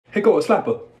Here go a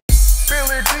slapper.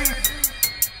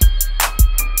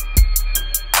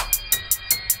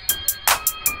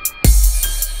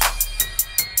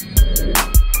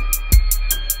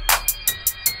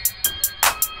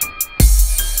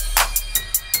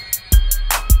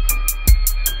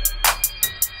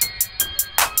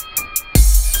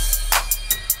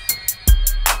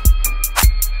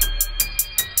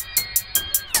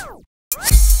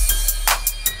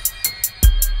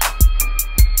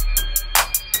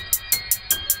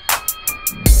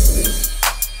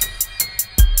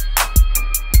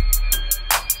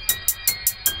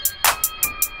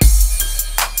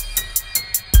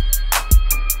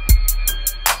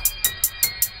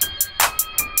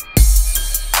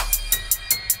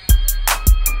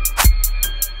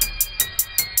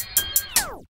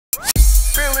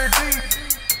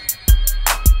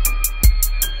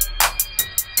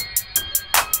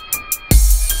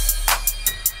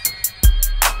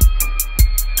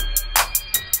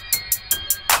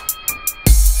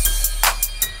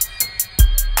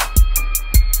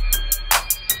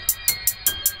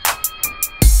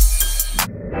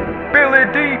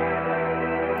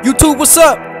 YouTube, what's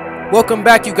up? Welcome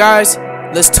back, you guys.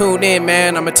 Let's tune in,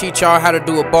 man. I'm gonna teach y'all how to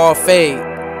do a ball fade.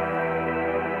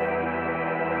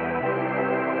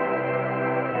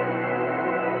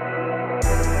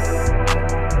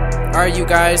 Alright, you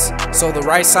guys, so the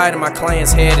right side of my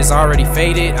client's head is already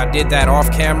faded. I did that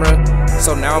off camera.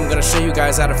 So now I'm gonna show you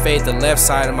guys how to fade the left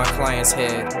side of my client's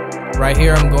head. Right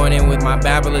here, I'm going in with my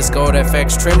Babyliss Gold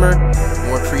FX trimmer,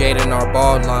 and we're creating our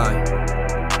bald line.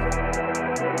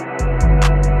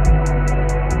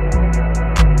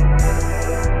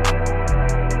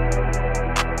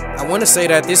 I want to say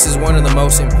that this is one of the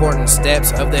most important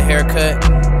steps of the haircut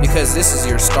because this is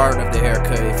your start of the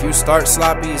haircut. If you start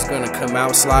sloppy, it's going to come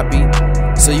out sloppy.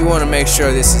 So you want to make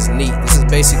sure this is neat. This is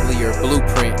basically your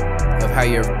blueprint of how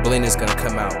your blend is going to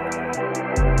come out.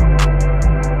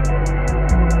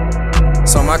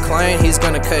 So my client, he's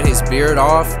going to cut his beard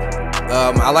off.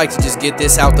 I like to just get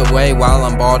this out the way while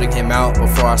I'm balding him out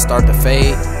before I start the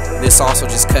fade. This also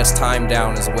just cuts time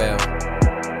down as well.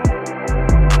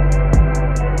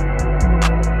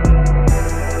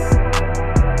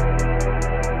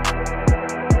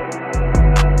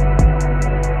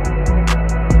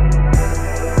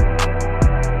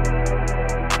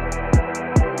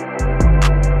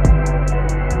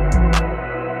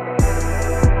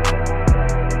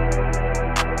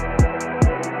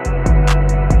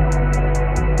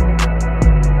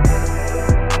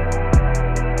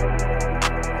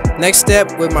 Next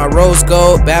step, with my rose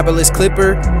gold Babyliss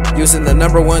clipper, using the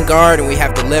 #1 guard, and we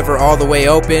have the lever all the way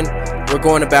open. We're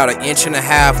going about 1.5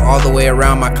 inches all the way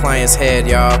around my client's head,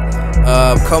 y'all.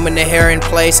 Combing the hair in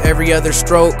place every other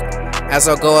stroke. As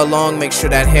I go along, make sure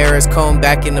that hair is combed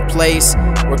back into place.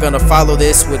 We're gonna follow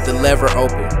this with the lever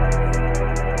open.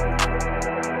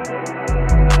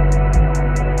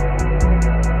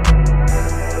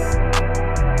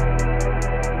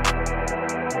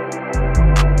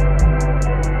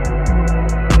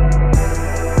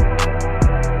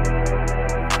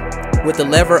 With the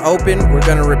lever open, we're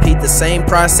going to repeat the same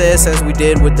process as we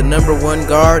did with the #1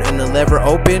 guard and the lever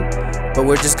open, but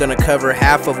we're just going to cover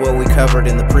half of what we covered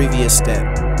in the previous step.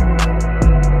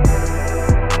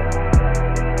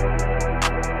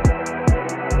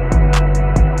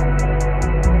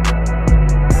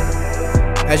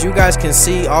 As you guys can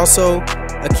see, also,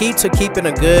 a key to keeping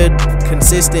a good,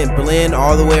 consistent blend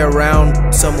all the way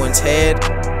around someone's head,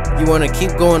 you want to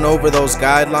keep going over those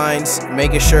guidelines,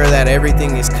 making sure that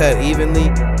everything is cut evenly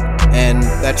and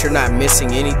that you're not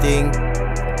missing anything.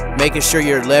 Making sure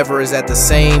your lever is at the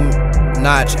same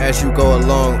notch as you go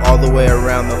along all the way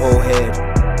around the whole head.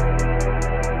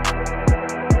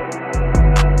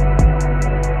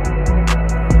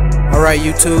 Alright,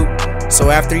 YouTube, so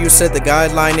after you set the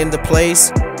guideline into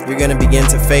place, you're going to begin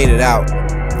to fade it out.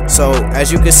 So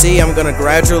as you can see, I'm going to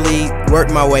gradually work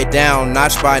my way down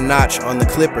notch by notch on the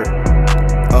clipper,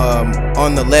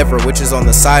 on the lever, which is on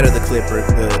the side of the clipper,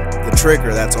 the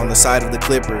trigger that's on the side of the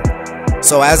clipper.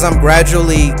 So as I'm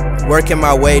gradually working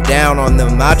my way down on the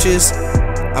notches,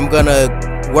 I'm going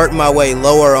to work my way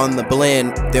lower on the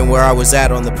blend than where I was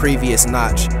at on the previous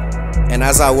notch. And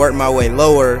as I work my way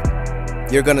lower,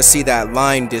 you're going to see that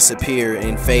line disappear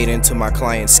and fade into my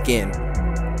client's skin.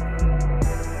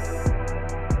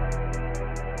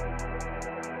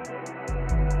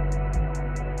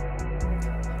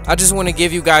 I just want to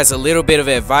give you guys a little bit of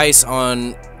advice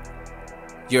on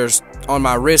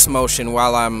my wrist motion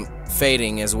while I'm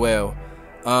fading as well.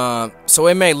 So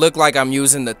it may look like I'm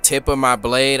using the tip of my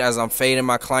blade as I'm fading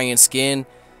my client's skin,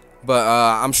 but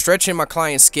I'm stretching my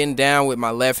client's skin down with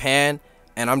my left hand,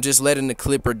 and I'm just letting the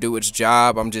clipper do its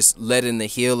job. I'm just letting the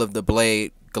heel of the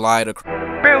blade glide across.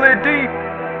 Billy D.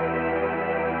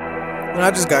 And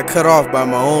I just got cut off by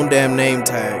my own damn name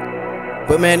tag.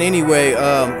 But man, anyway,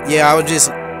 yeah, I was just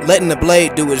letting the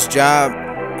blade do its job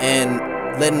and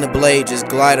letting the blade just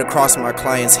glide across my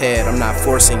client's head. I'm not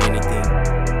forcing anything.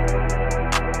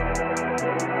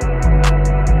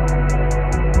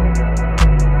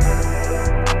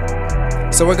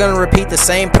 So we're going to repeat the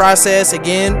same process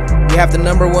again. We have the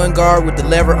number 1 guard with the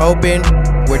lever open.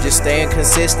 We're just staying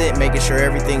consistent, making sure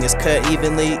everything is cut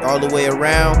evenly all the way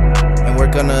around. And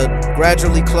we're going to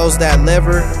gradually close that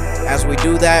lever. As we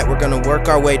do that, we're going to work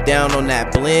our way down on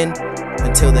that blend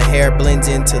until the hair blends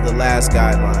into the last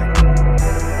guideline.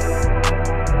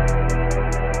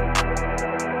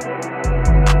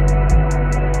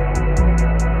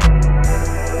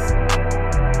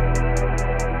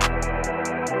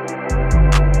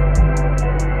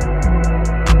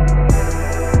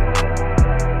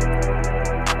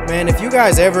 Man, if you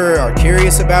guys ever are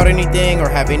curious about anything or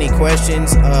have any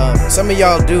questions, some of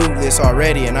y'all do this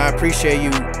already, and I appreciate you,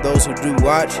 those who do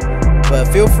watch, but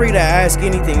feel free to ask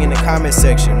anything in the comment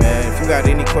section, man. If you got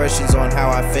any questions on how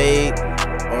I fade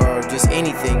or just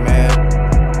anything, man,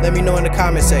 let me know in the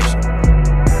comment section.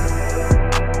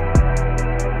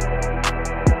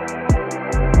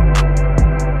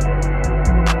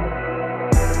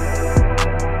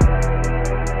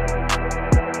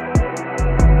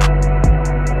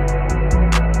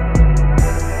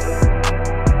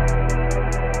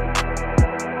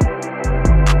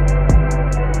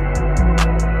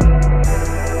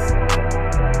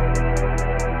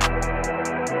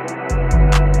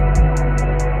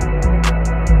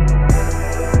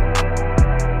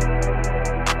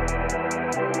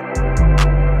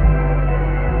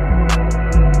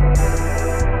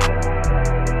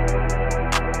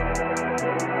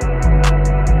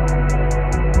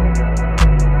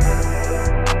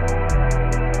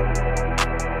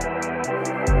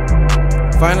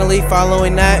 Finally,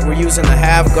 following that, we're using a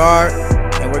half guard,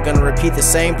 and we're going to repeat the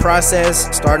same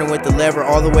process, starting with the lever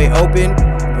all the way open,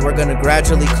 and we're going to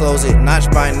gradually close it notch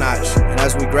by notch. And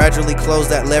as we gradually close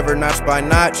that lever notch by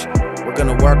notch, we're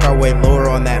going to work our way lower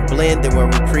on that blend than where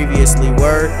we previously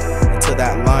were until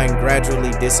that line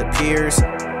gradually disappears.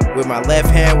 With my left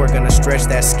hand, we're going to stretch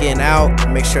that skin out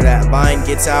and make sure that line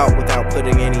gets out without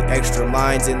putting any extra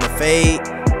lines in the fade.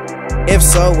 If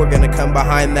so, we're going to come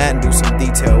behind that and do some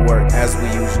detail work as we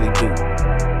usually do.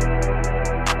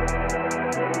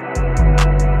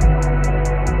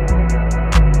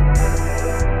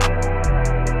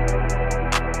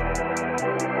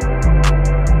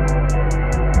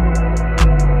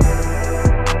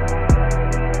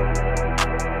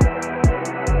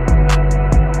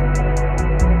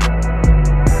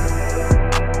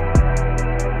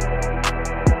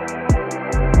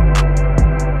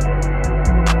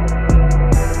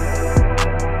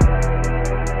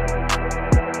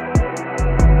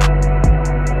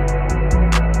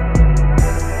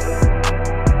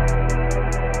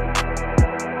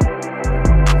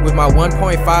 With my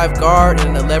 1.5 guard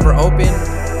and the lever open,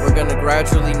 we're going to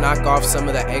gradually knock off some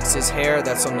of the excess hair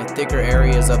that's on the thicker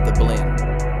areas of the blend.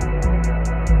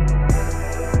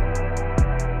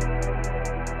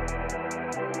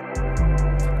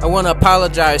 I want to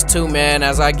apologize too, man,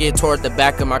 as I get toward the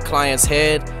back of my client's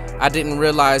head. I didn't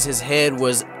realize his head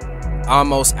was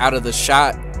almost out of the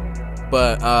shot,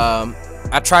 but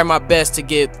I try my best to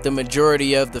get the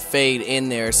majority of the fade in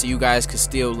there so you guys can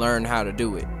still learn how to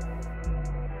do it.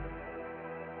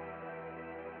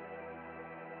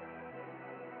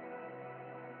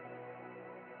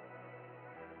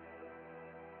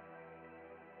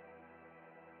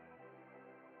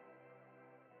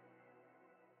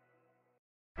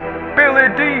 Billy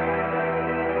D.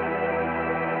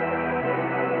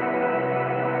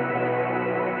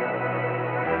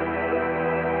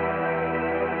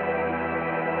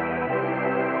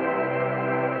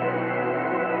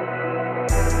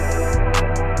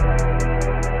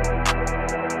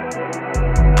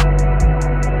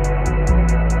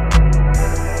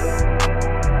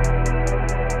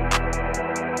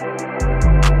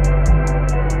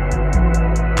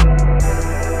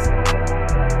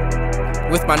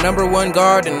 With my number 1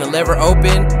 guard and the lever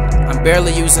open, I'm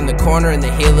barely using the corner and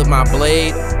the heel of my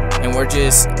blade, and we're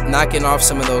just knocking off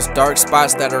some of those dark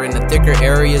spots that are in the thicker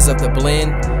areas of the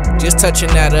blend, just touching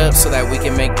that up so that we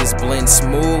can make this blend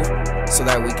smooth so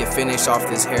that we can finish off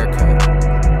this haircut.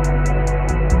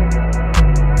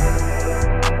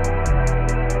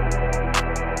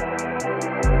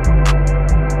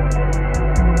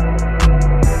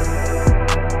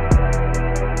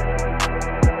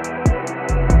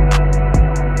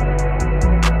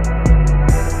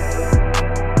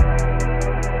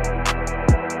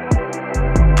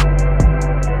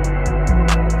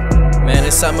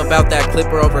 something about that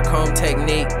clipper over comb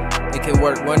technique. It can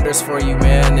work wonders for you,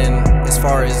 man. And as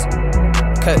far as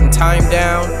cutting time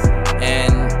down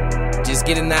and just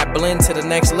getting that blend to the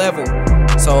next level.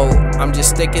 So I'm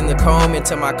just sticking the comb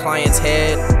into my client's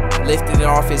head, lifting it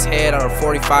off his head at a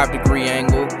 45-degree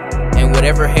angle, and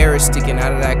whatever hair is sticking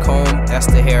out of that comb, that's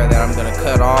the hair that I'm gonna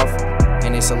cut off,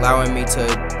 and it's allowing me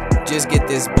to just get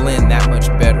this blend that much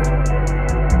better.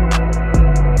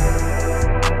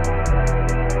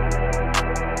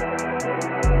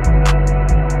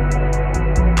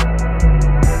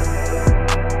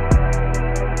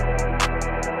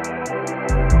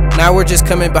 Now we're just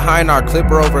coming behind our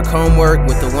clipper over comb work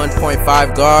with the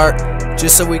 1.5 guard,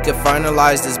 just so we can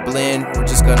finalize this blend. We're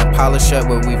just gonna polish up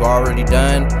what we've already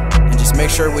done and just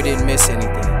make sure we didn't miss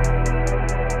anything.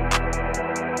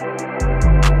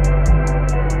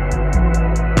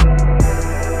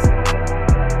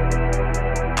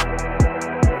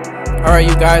 Alright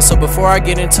you guys, so before I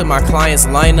get into my client's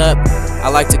lineup, I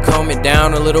like to comb it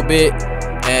down a little bit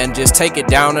and just take it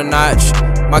down a notch.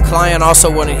 My client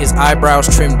also wanted his eyebrows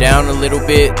trimmed down a little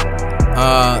bit,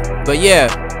 but yeah,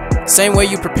 same way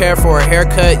you prepare for a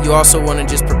haircut, you also want to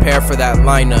just prepare for that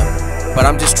lineup. But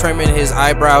I'm just trimming his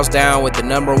eyebrows down with the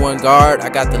 #1 guard. I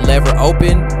got the lever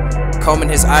open, combing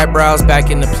his eyebrows back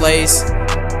into place.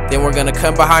 Then we're gonna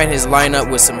come behind his lineup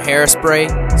with some hairspray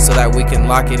so that we can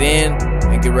lock it in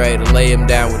and get ready to lay him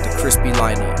down with the crispy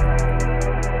lineup.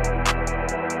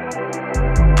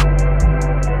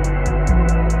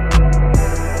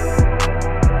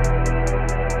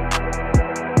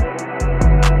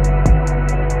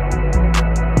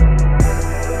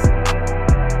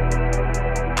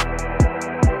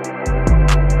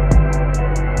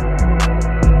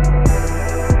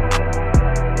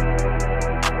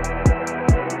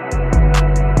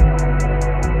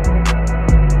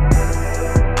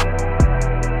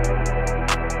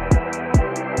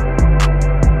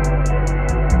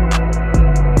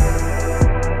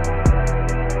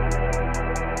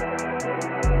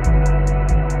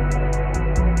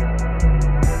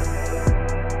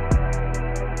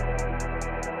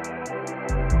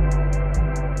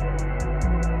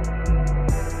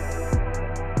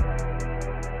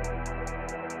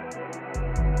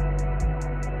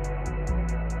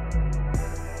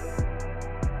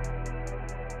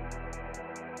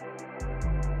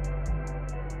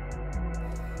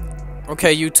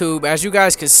 Okay YouTube, as you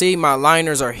guys can see, my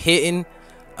liners are hitting.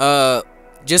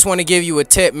 Just want to give you a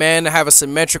tip, man, to have a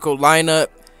symmetrical lineup.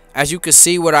 As you can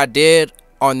see what I did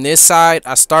on this side,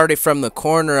 I started from the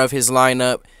corner of his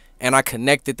lineup and I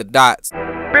connected the dots.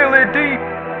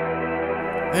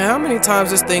 Billydthebarber. Man, how many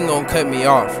times this thing gonna cut me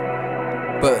off?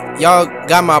 But y'all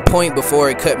got my point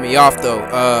before it cut me off though.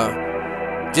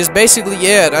 Just basically,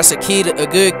 yeah, that's a key to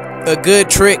a good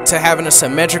trick to having a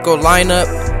symmetrical lineup,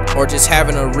 or just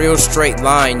having a real straight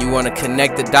line. You want to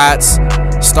connect the dots,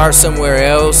 start somewhere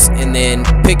else, and then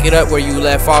pick it up where you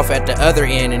left off at the other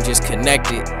end and just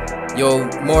connect it. You'll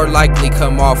more likely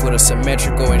come off with a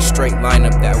symmetrical and straight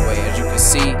lineup that way. As you can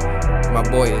see, my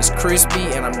boy is crispy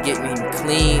and I'm getting him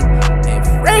clean and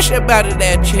fresh up out of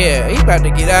that chair. He about to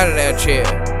get out of that chair.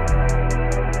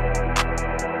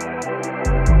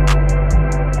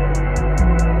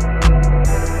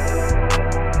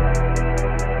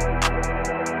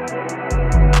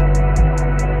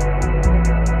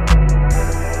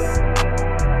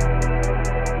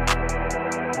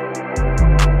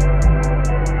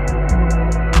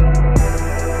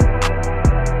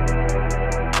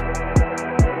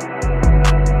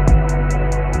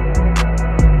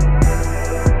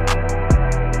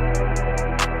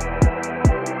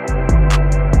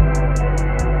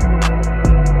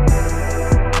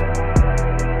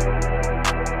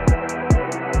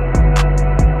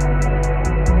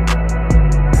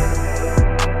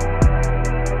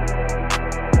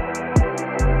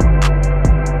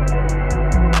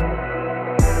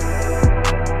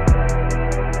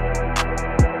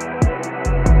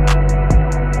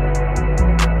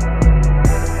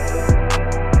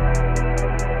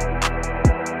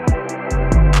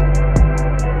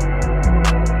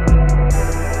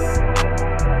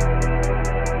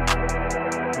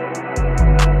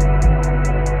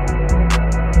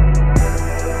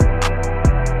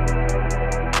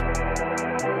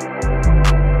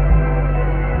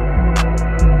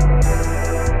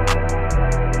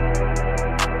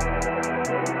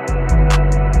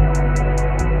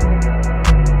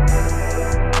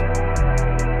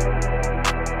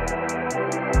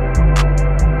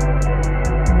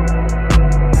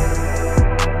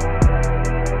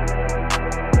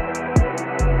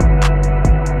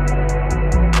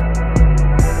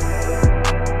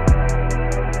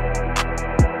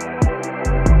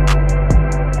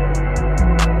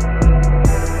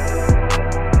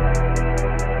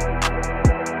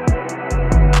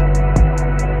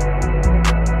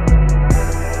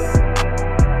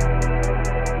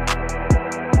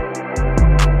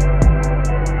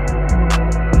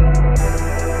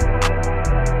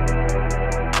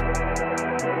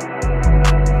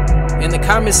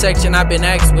 comment section, I've been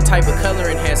asked what type of color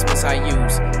enhancements I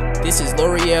use. This is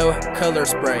L'Oreal Color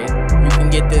Spray. You can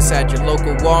get this at your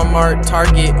local Walmart,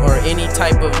 Target, or any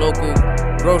type of local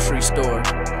grocery store.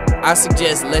 I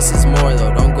suggest less is more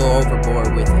though, don't go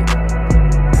overboard with it.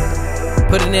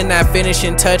 Putting in that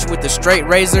finishing touch with the straight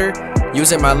razor,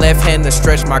 using my left hand to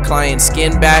stretch my client's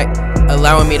skin back,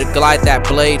 allowing me to glide that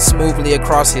blade smoothly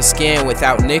across his skin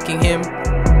without nicking him.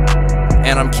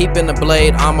 And I'm keeping the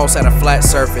blade almost at a flat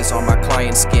surface on my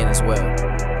client's skin as well.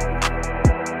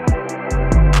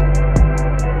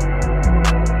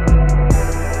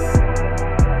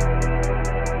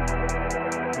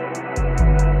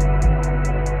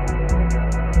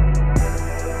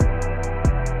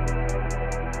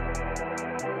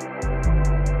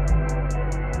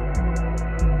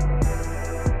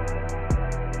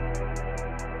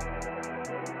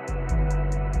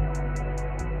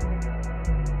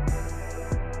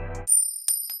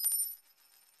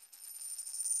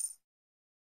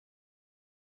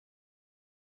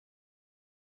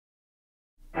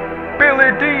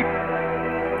 Billy D.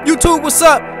 YouTube, what's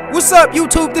up? What's up,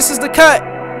 YouTube? This is the cut.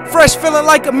 Fresh, feeling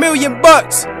like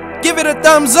 $1,000,000. Give it a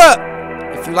thumbs up.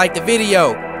 If you like the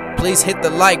video, please hit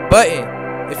the like button.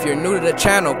 If you're new to the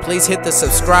channel, please hit the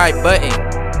subscribe button.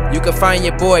 You can find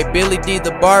your boy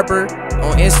Billydthebarber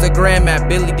on Instagram at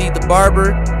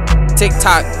Billydthebarber,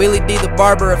 TikTok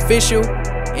Billydthebarber official,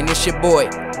 and it's your boy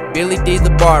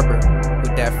Billydthebarber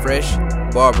with that fresh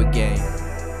barber game.